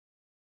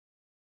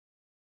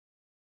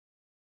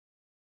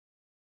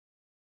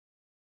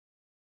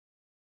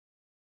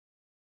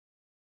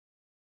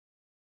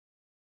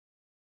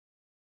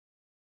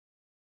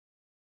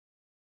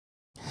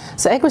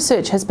So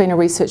AgResearch has been a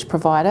research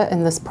provider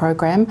in this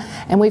program,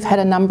 and we've had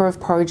a number of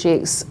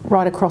projects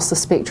right across the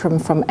spectrum,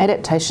 from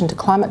adaptation to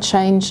climate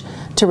change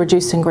to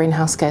reducing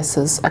greenhouse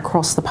gases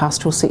across the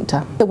pastoral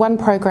sector. The one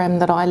program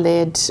that I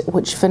led,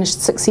 which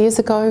finished 6 years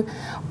ago,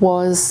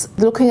 was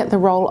looking at the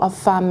role of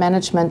farm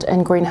management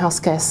in greenhouse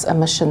gas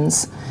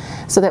emissions.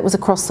 So that was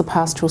across the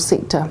pastoral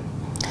sector.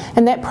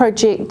 In that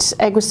project,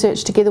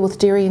 AgResearch together with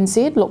Dairy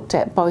NZ looked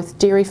at both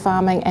dairy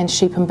farming and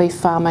sheep and beef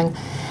farming,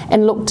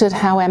 and looked at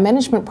how our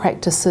management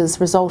practices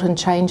result in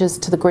changes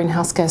to the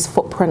greenhouse gas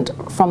footprint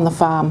from the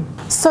farm.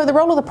 So the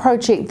role of the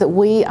project that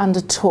we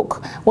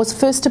undertook was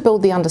first to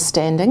build the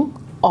understanding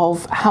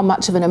of how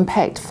much of an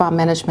impact farm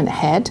management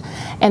had,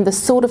 and the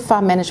sort of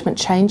farm management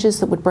changes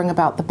that would bring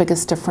about the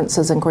biggest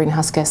differences in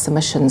greenhouse gas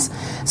emissions.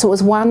 So it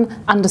was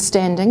one,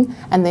 understanding,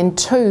 and then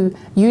two,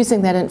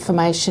 using that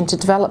information to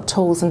develop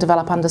tools and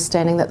develop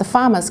understanding that the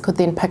farmers could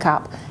then pick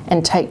up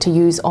and take to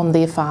use on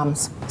their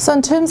farms. So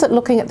in terms of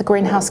looking at the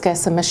greenhouse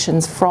gas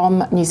emissions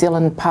from New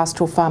Zealand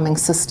pastoral farming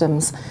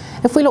systems,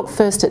 if we look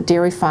first at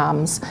dairy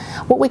farms,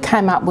 what we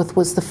came up with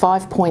was the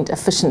 5-point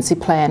efficiency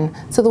plan.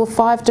 So there were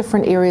 5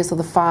 different areas of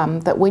the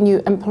farm that when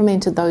you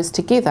implemented those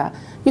together,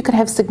 you could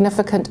have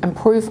significant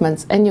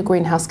improvements in your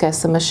greenhouse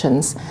gas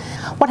emissions.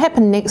 What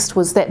happened next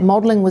was that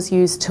modelling was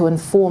used to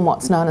inform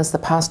what's known as the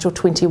Pastoral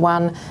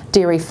 21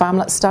 dairy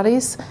farmlet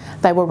studies.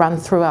 They were run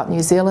throughout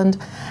New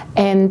Zealand,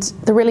 and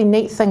the really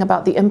neat thing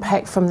about the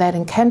impact from that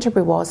in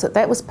Canterbury was that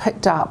that was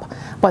picked up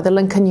by the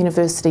Lincoln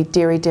University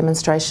Dairy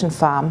Demonstration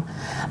Farm.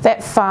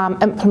 That farm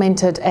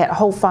implemented at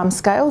whole farm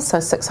scale, so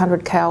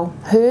 600 cow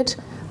herd,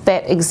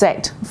 that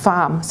exact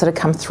farm. So to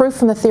come through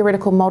from the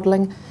theoretical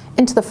modelling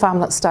into the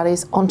farmlet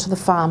studies onto the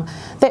farm.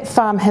 That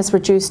farm has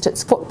reduced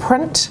its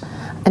footprint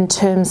in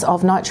terms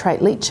of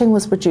nitrate leaching,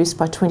 was reduced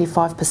by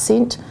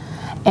 25%,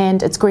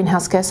 and its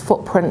greenhouse gas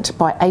footprint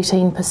by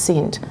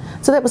 18%.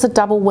 So that was a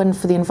double win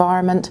for the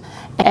environment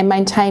and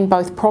maintained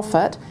both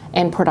profit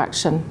and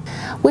production.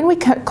 When we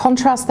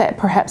contrast that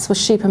perhaps with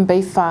sheep and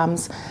beef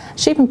farms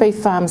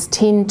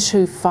tend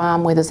to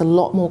farm where there's a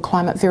lot more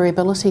climate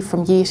variability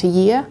from year to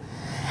year,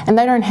 and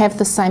they don't have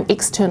the same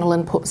external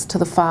inputs to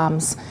the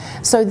farms.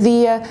 So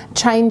their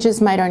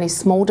changes made only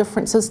small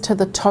differences to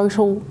the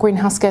total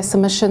greenhouse gas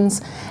emissions,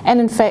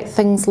 and in fact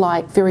things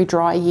like very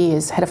dry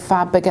years had a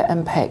far bigger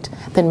impact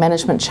than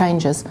management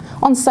changes.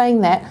 On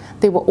saying that,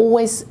 there were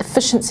always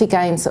efficiency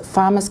gains that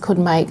farmers could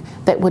make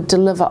that would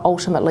deliver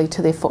ultimately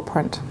to their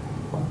footprint.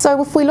 So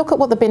if we look at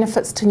what the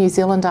benefits to New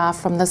Zealand are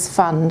from this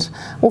fund,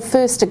 well,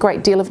 first, a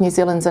great deal of New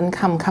Zealand's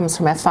income comes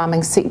from our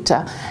farming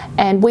sector,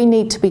 and we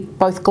need to be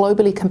both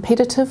globally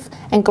competitive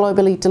and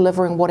globally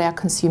delivering what our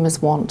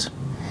consumers want.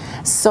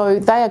 So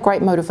they are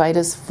great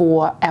motivators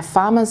for our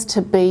farmers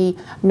to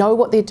know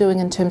what they're doing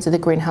in terms of their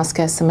greenhouse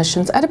gas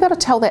emissions, and to be able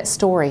to tell that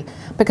story,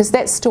 because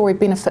that story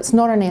benefits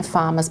not only our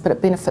farmers but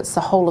it benefits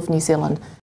the whole of New Zealand.